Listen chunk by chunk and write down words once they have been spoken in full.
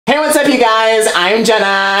you guys? I'm Jenna.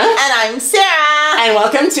 And I'm Sarah. And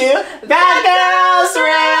welcome to That Girl's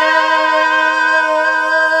Room!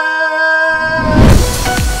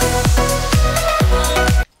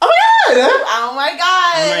 Oh my god! Oh my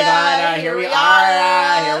god! Oh my god, here we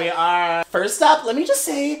are. Here we are. First up, let me just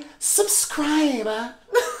say, subscribe.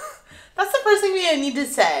 That's the first thing we need to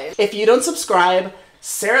say. If you don't subscribe,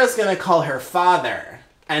 Sarah's gonna call her father.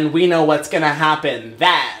 And we know what's gonna happen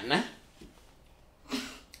then.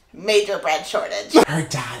 Major bread shortage. Her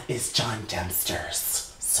dad is John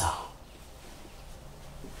Dempster's, so.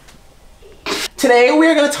 Today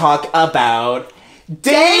we're gonna talk about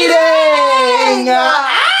dating! This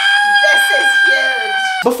is huge!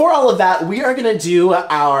 Before all of that, we are gonna do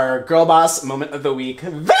our Girl Boss Moment of the Week.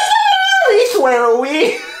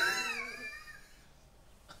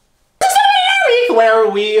 Where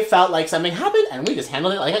we felt like something happened and we just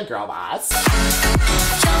handled it like a girl boss.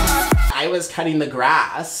 I was cutting the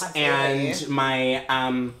grass. Absolutely. And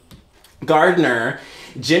my gardener,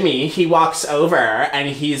 Jimmy, he walks over and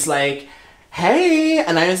he's like, hey,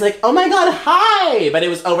 and I was like, oh my god, hi, but it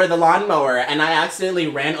was over the lawnmower and I accidentally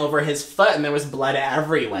ran over his foot and there was blood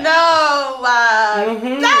everywhere. No,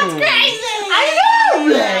 that's crazy! I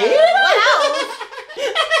know, right?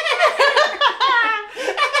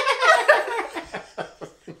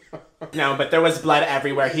 No, but there was blood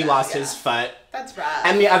everywhere. He lost his foot. That's rough.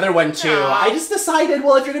 And the other one too. Aww. I just decided,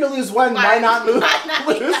 well, if you're gonna lose one, why not lose both?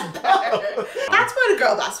 That's what a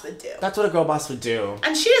girl boss would do. That's what a girl boss would do.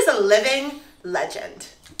 And she is a living legend.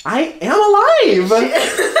 I am alive!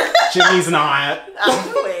 Jimmy's not.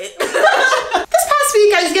 Oh, wait. This past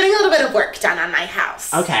week, I was getting a little bit of work done on my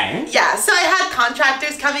house. Okay. Yeah, so I had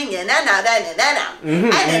contractors coming in and out, and in and out. And in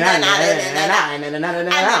and out, and in and out.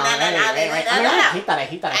 I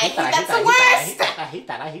hate that. It's the worst! I hate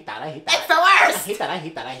that.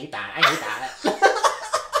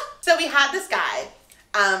 So we had this guy,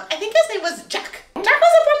 I think his name was Jack. Jack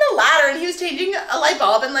was up on the ladder and he was changing a light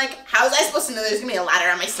bulb and like, how was I supposed to know there's gonna be a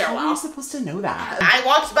ladder on my stairwell? How are you supposed to know that? I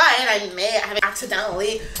walked by and I may have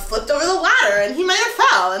accidentally flipped over the ladder and he might have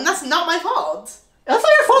fell and that's not my fault. That's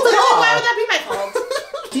not your fault at all. Why would that be my fault?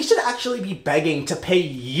 He should actually be begging to pay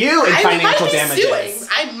you in financial damages. Suing.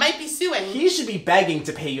 I might be suing. He should be begging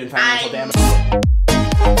to pay you in financial damages.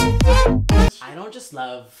 I don't just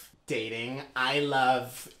love dating, I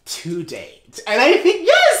love to date. And I think,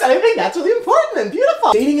 yes, I think that's really important and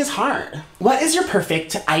beautiful. Dating is hard. What is your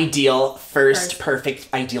perfect, ideal, perfect,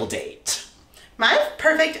 ideal date? My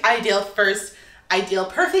perfect, ideal,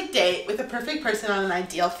 perfect date with a perfect person on an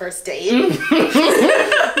ideal first date.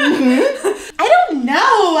 I don't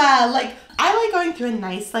know, like, I like going through a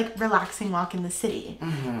nice, like, relaxing walk in the city.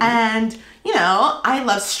 And, you know, I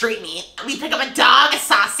love street meat. We pick up a dog, a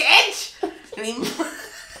sausage. I mean...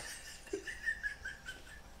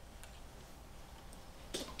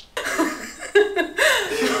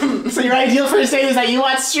 So your ideal first date is that you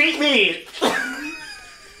want street meat.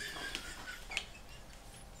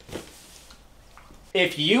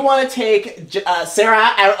 If you want to take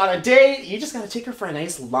Sarah out on a date, you just gotta take her for a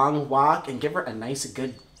nice long walk and give her a nice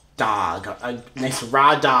good dog, a nice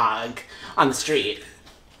raw dog on the street.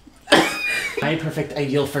 My perfect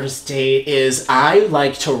ideal first date is I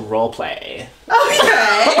like to role play.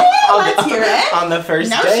 Okay, let's hear it. On the first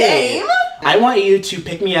no date. Shame. I want you to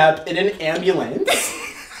pick me up in an ambulance.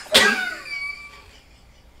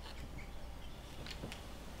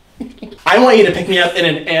 I want you to pick me up in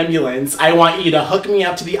an ambulance. I want you to hook me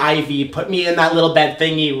up to the IV, put me in that little bed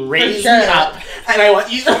thingy, raise me up, and I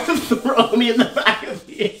want you to throw me in the back of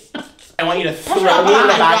the I want you to throw me in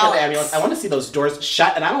the back of the ambulance. I want to see those doors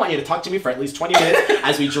shut, and I don't want you to talk to me for at least 20 minutes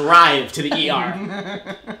as we drive to the ER.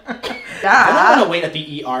 I don't want to wait at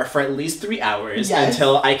the ER for at least 3 hours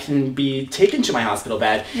until I can be taken to my hospital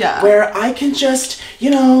bed, where I can just,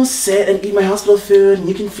 you know, sit and eat my hospital food, and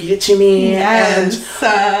you can feed it to me, and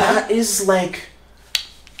that is like...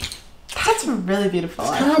 That's really beautiful.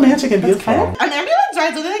 It's kind of romantic and beautiful. An ambulance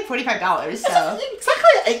ride's only like $45, so...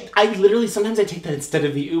 Exactly. I literally, sometimes I take that instead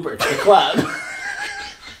of the Uber to the club.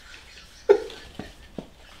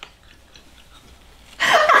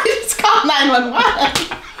 I just called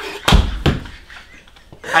 911.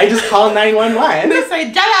 I just call 911. They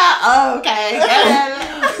say, Jenna! Oh, okay.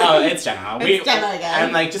 Oh, it's Jenna. It's Jenna again.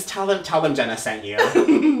 I'm like, just tell them Jenna sent you.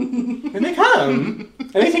 And they come.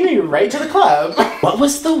 And they take me right to the club. What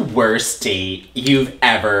was the worst date you've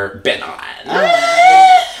ever been on?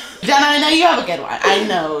 Jenna, I know you have a good one. I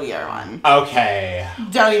know your one. Okay.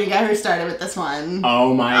 Don't even get her started with this one.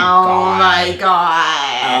 Oh my god.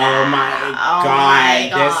 god. Oh my god. Oh my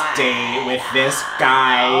god. This date with this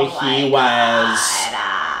guy, he was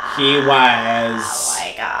He was. Oh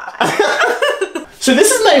my god. So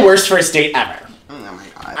this is my worst first date ever. Oh my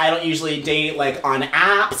god. I don't usually date like on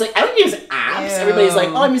apps. Like I don't use apps. Ew. Everybody's like,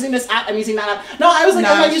 oh, I'm using this app. I'm using that app. No, I was like,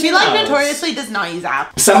 I'm not using she like those. Notoriously does not use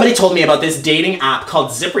apps. Somebody told me about this dating app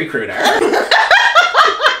called ZipRecruiter.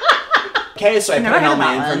 Okay, so I put in all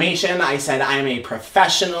my information. I said I'm a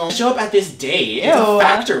professional. I show up at this date. It's a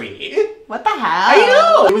factory. What the hell? I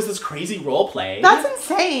know. It was this crazy role play. That's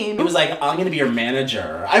insane. It was like, I'm gonna be your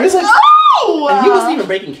manager. I was like, oh! And he wasn't even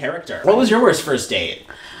breaking character. What was your worst first date?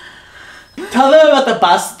 Tell them about the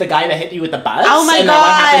bus, the guy that hit you with the bus. Oh my god. And then what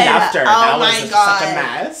happened after. Oh that my was god. Such a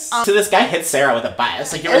mess. So this guy hit Sarah with a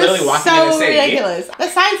bus. Like you were literally walking in the city. Ridiculous. The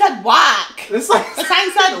sign said walk. The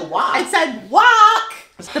sign said walk. It said walk.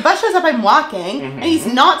 The bus shows up, I'm walking, and he's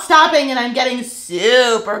not stopping, and I'm getting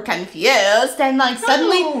super confused, and like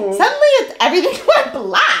suddenly everything went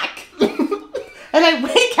black. And I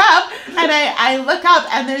wake up, and I look up,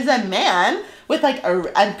 and there's a man with like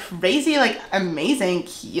a crazy, like amazing,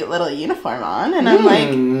 cute little uniform on, and I'm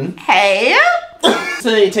like, hey.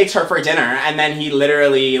 So he takes her for dinner, and then he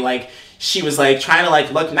literally like, she was like trying to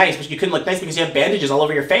like look nice, but you couldn't look nice because you have bandages all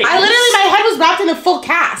over your face. My head was wrapped in a full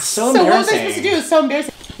cast. So embarrassing. What was I supposed to do? It was so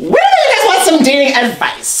embarrassing. Where do you guys want some dating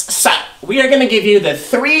advice? So, we are gonna give you the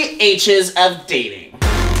 3 H's of dating.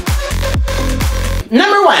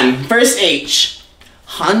 Number 1, first H,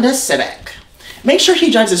 Honda Civic. Make sure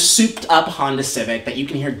he drives a souped up Honda Civic that you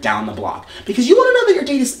can hear down the block, because you wanna know that your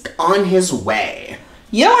date is on his way.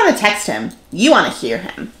 You don't wanna text him, you wanna hear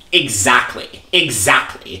him. Exactly.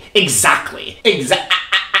 Exactly. Exactly. Exactly.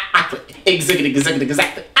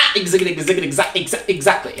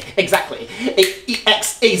 Exactly.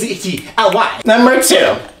 E-X-A-Z-T-L-Y. Number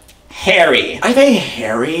 2, hairy. Are they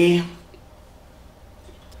hairy?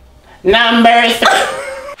 Number 3,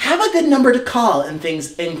 have a good number to call in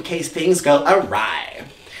case things go awry.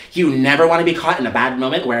 You never want to be caught in a bad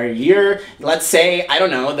moment where let's say, I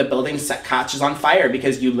don't know, the building catches on fire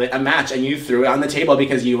because you lit a match and you threw it on the table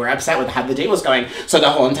because you were upset with how the day was going. So the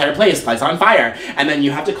whole entire place lights on fire. And then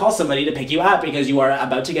you have to call somebody to pick you up because you are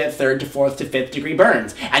about to get 3rd to 4th to 5th degree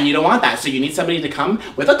burns. And you don't want that. So you need somebody to come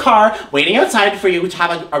with a car waiting outside for you to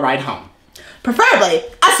have a ride home. Preferably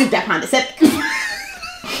a souped up Honda Civic.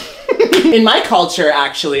 In my culture,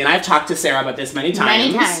 actually, and I've talked to Sarah about this many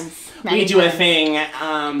times. We do a thing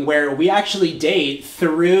where we actually date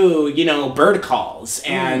through, you know, bird calls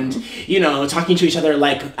and, you know, talking to each other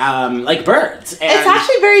like birds. And it's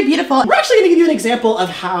actually very beautiful. We're actually going to give you an example of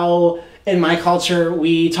how, in my culture,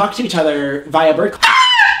 we talk to each other via bird calls.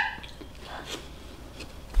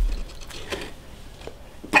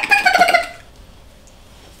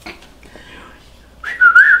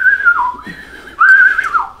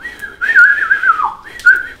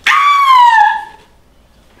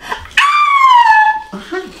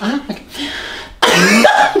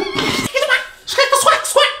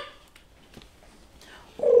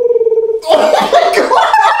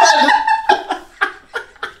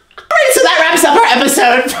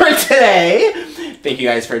 For today. Thank you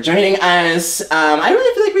guys for joining us. I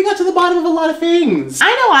really feel like we got to the bottom of a lot of things.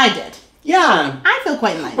 I know I did. Yeah. I feel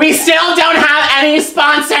quite enlightened. We still don't have any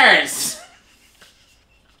sponsors.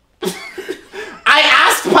 I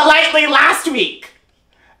asked politely last week,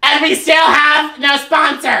 and we still have no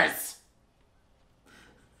sponsors.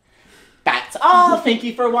 That's all. Thank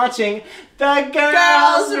you for watching The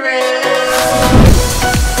Girls Room.